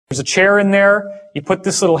There's a chair in there. You put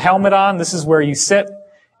this little helmet on. This is where you sit.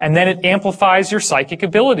 And then it amplifies your psychic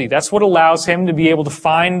ability. That's what allows him to be able to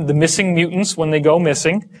find the missing mutants when they go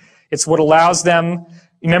missing. It's what allows them.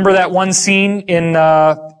 Remember that one scene in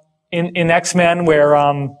X-Men where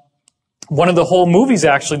one of the whole movies,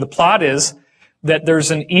 actually, the plot is that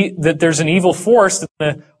there's an evil force that's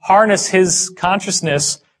going to harness his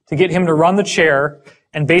consciousness to get him to run the chair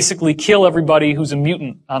and basically kill everybody who's a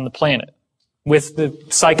mutant on the planet with the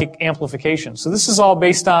psychic amplification. So this is all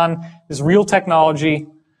based on this real technology.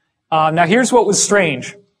 Now here's what was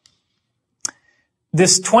strange.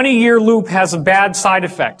 This 20-year loop has a bad side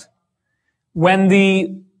effect. When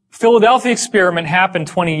the Philadelphia experiment happened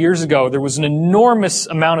 20 years ago, there was an enormous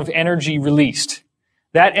amount of energy released.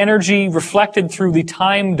 That energy reflected through the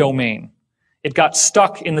time domain. It got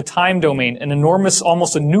stuck in the time domain. An enormous,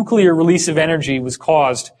 almost a nuclear release of energy was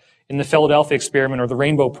caused in the Philadelphia experiment, or the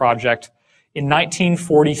Rainbow Project, in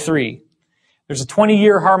 1943. There's a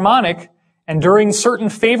 20-year harmonic, and during certain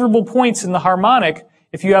favorable points in the harmonic,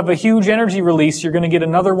 if you have a huge energy release, you're going to get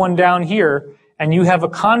another one down here, and you have a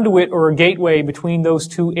conduit or a gateway between those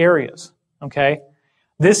two areas. Okay?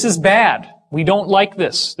 This is bad. We don't like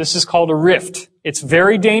this. This is called a rift. It's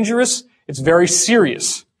very dangerous. It's very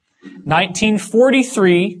serious.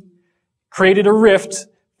 1943 created a rift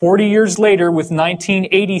 40 years later with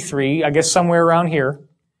 1983, I guess somewhere around here.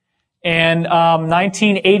 And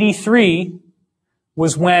 1983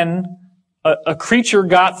 was when a creature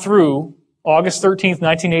got through, August 13th,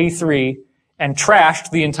 1983, and trashed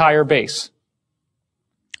the entire base.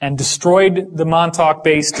 And destroyed the Montauk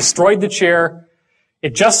base, destroyed the chair.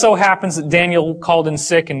 It just so happens that Daniel called in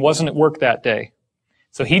sick and wasn't at work that day.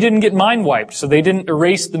 So he didn't get mind wiped, so they didn't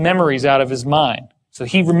erase the memories out of his mind. So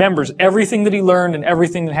he remembers everything that he learned and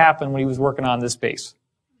everything that happened when he was working on this base.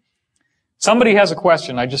 Somebody has a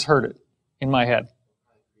question. I just heard it in my head.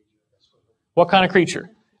 What kind of creature?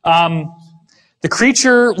 The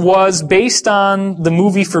creature was based on the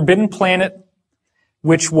movie Forbidden Planet,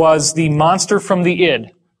 which was the monster from the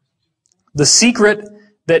id. The secret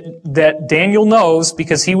that Daniel knows,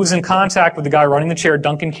 because he was in contact with the guy running the chair,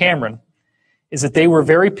 Duncan Cameron, is that they were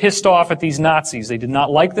very pissed off at these Nazis. They did not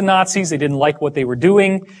like the Nazis. They didn't like what they were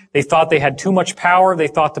doing. They thought they had too much power. They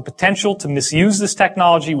thought the potential to misuse this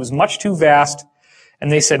technology was much too vast. And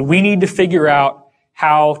they said, we need to figure out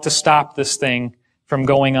how to stop this thing from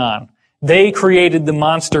going on. They created the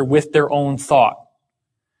monster with their own thought.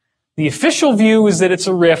 The official view is that it's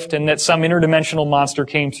a rift and that some interdimensional monster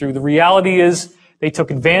came through. The reality is they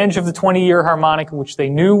took advantage of the 20-year harmonic, which they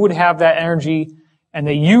knew would have that energy, and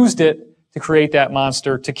they used it to create that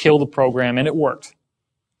monster to kill the program, and it worked.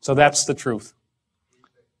 So that's the truth.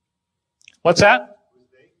 What's that?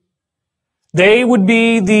 They would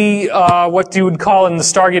be the, what you would call in the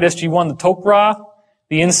Stargate SG-1, the Tok'ra,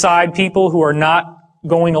 the inside people who are not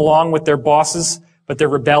going along with their bosses, but they're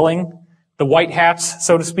rebelling, the white hats,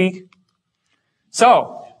 so to speak. So,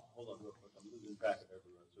 hold on real quick, I'm losing track of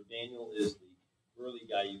everyone. So Daniel is the burly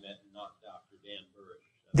guy you met, not Dr. Dan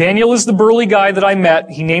Burrish. Daniel is the burly guy that I met.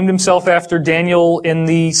 He named himself after Daniel in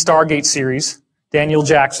the Stargate series, Daniel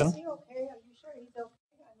Jackson. Is he okay? Are you sure he's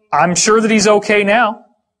okay? I'm sure that he's okay now.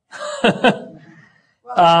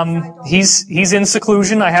 He's in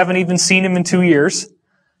seclusion. I haven't even seen him in 2 years.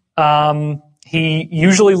 He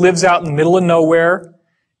usually lives out in the middle of nowhere.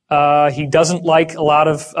 He doesn't like a lot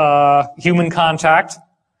of human contact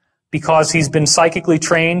because he's been psychically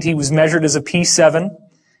trained. He was measured as a P7.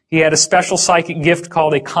 He had a special psychic gift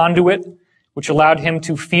called a conduit, which allowed him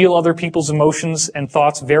to feel other people's emotions and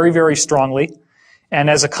thoughts very, very strongly. And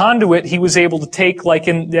as a conduit, he was able to take, like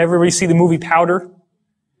did everybody see the movie Powder?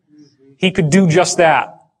 He could do just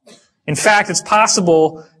that. In fact, it's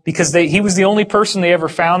possible, because he was the only person they ever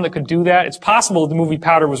found that could do that, it's possible that the movie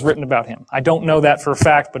Powder was written about him. I don't know that for a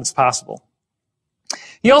fact, but it's possible.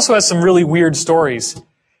 He also has some really weird stories.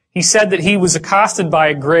 He said that he was accosted by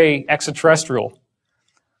a gray extraterrestrial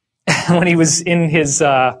when he was in his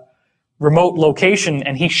remote location,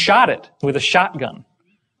 and he shot it with a shotgun.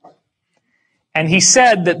 And he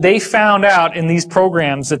said that they found out in these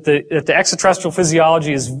programs that the extraterrestrial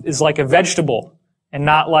physiology is like a vegetable and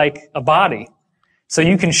not like a body. So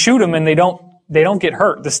you can shoot them and they don't get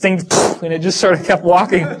hurt. This thing, and it just sort of kept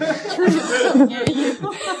walking.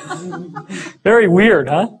 Very weird,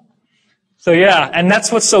 huh? So yeah, and that's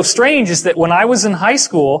what's so strange is that when I was in high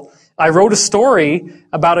school, I wrote a story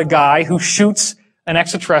about a guy who shoots an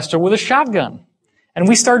extraterrestrial with a shotgun. And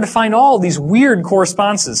we started to find all these weird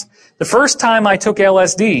correspondences. The first time I took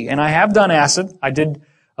LSD, and I have done acid, I did,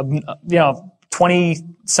 20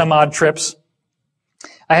 some odd trips.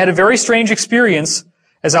 I had a very strange experience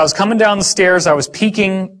as I was coming down the stairs, I was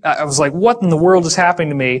peeking. I was like, what in the world is happening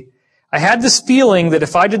to me? I had this feeling that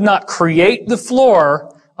if I did not create the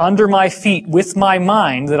floor under my feet with my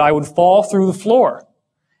mind, that I would fall through the floor.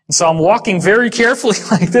 And so I'm walking very carefully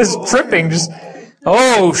like this, tripping, just,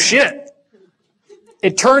 oh shit.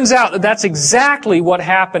 It turns out that that's exactly what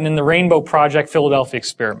happened in the Rainbow Project Philadelphia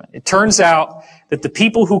experiment. It turns out that the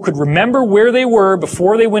people who could remember where they were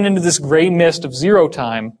before they went into this gray mist of zero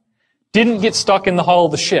time didn't get stuck in the hull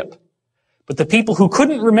of the ship. But the people who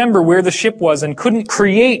couldn't remember where the ship was and couldn't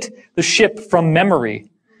create the ship from memory,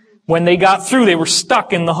 when they got through, they were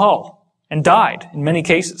stuck in the hull and died in many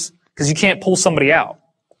cases because you can't pull somebody out.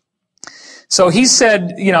 So he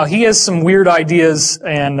said, he has some weird ideas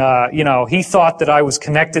and, he thought that I was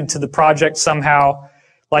connected to the project somehow,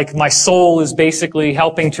 like my soul is basically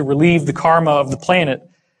helping to relieve the karma of the planet,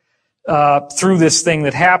 through this thing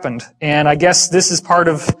that happened. And I guess this is part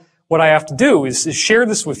of what I have to do is share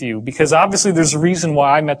this with you because obviously there's a reason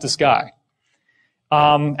why I met this guy.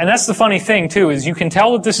 And that's the funny thing too, is you can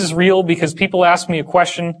tell that this is real because people ask me a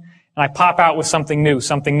question and I pop out with something new,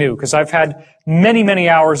 because I've had many, many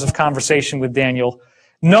hours of conversation with Daniel.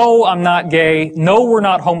 No, I'm not gay. No, we're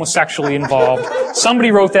not homosexually involved.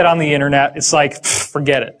 Somebody wrote that on the internet. It's like,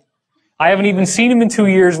 forget it. I haven't even seen him in 2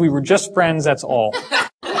 years. We were just friends. That's all.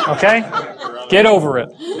 Okay? Get over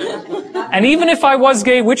it. And even if I was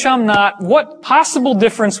gay, which I'm not, what possible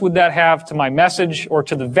difference would that have to my message or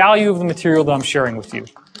to the value of the material that I'm sharing with you?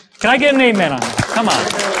 Can I get an amen on that? Come on.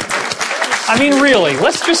 I mean, really,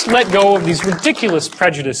 let's just let go of these ridiculous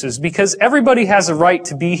prejudices because everybody has a right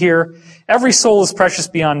to be here. Every soul is precious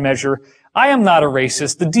beyond measure. I am not a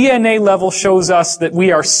racist. The DNA level shows us that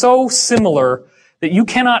we are so similar that you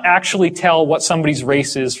cannot actually tell what somebody's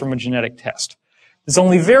race is from a genetic test. There's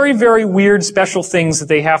only very, very weird special things that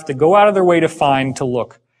they have to go out of their way to find to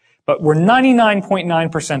look. But we're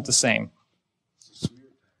 99.9% the same.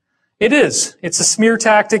 It is. It's a smear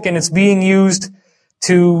tactic and it's being used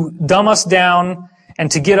to dumb us down and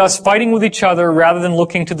to get us fighting with each other rather than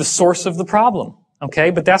looking to the source of the problem. Okay?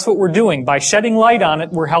 But that's what we're doing. By shedding light on it,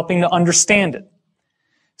 we're helping to understand it.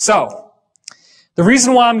 So, the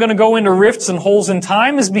reason why I'm going to go into rifts and holes in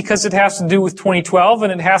time is because it has to do with 2012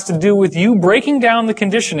 and it has to do with you breaking down the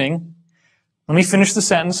conditioning. Let me finish the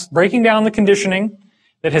sentence. Breaking down the conditioning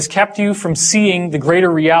that has kept you from seeing the greater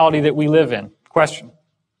reality that we live in. Question?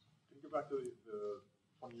 Can you go back to the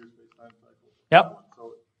 20-year space-time cycle? Yep.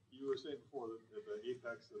 You were saying before that at the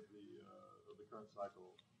apex of the current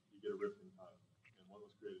cycle, you get a rift in time, and one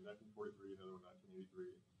was created in 1943, another one in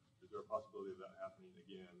 1983. Is there a possibility of that happening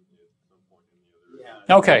again at some point in the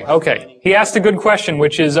other? Okay. He asked a good question,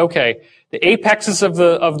 which is the apexes of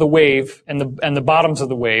the wave and the bottoms of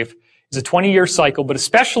the wave is a 20-year cycle, but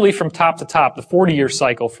especially from top to top, the 40-year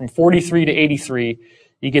cycle from 43 to 83,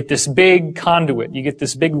 you get this big conduit, you get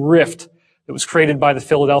this big rift that was created by the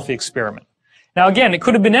Philadelphia experiment. Now again, it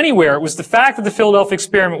could have been anywhere. It was the fact that the Philadelphia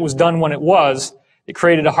experiment was done when it was that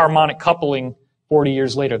created a harmonic coupling 40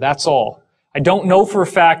 years later. That's all. I don't know for a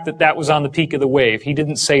fact that that was on the peak of the wave. He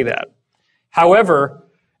didn't say that. However,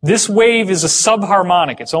 this wave is a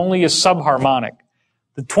subharmonic. It's only a subharmonic.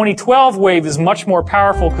 The 2012 wave is much more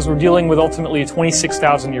powerful because we're dealing with ultimately a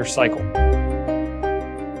 26,000-year cycle.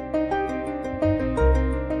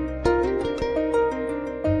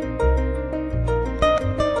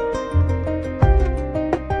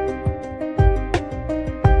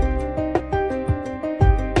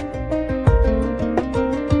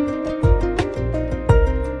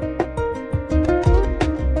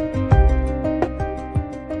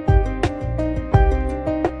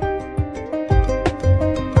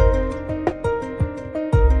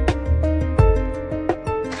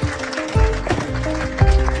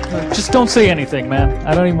 Just don't say anything, man.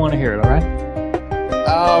 I don't even want to hear it, all right?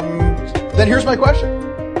 Then here's my question.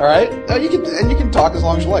 All right? You can talk as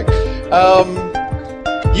long as you like.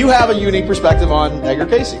 You have a unique perspective on Edgar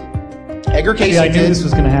Cayce. Edgar Cayce I knew this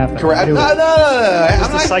was going to happen. Correct. No. It's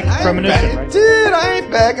the psychic premonition, right? Dude, I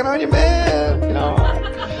ain't backing on you, man.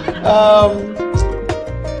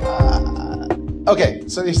 Okay,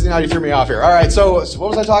 so now you threw me off here. All right, so what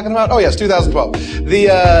was I talking about? Oh, yes, 2012. The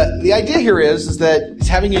idea here is that it's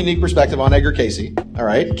having a unique perspective on Edgar Cayce. All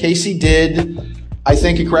right, Cayce did, I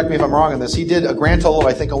think, and correct me if I'm wrong on this, he did a grand total of,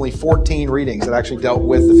 I think, only 14 readings that actually dealt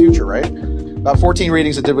with the future, right? About 14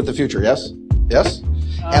 readings that did with the future, yes? Yes?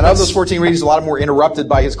 And of those 14 readings, a lot of them were interrupted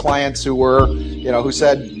by his clients who were, who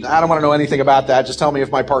said, I don't want to know anything about that. Just tell me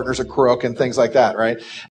if my partner's a crook and things like that, right?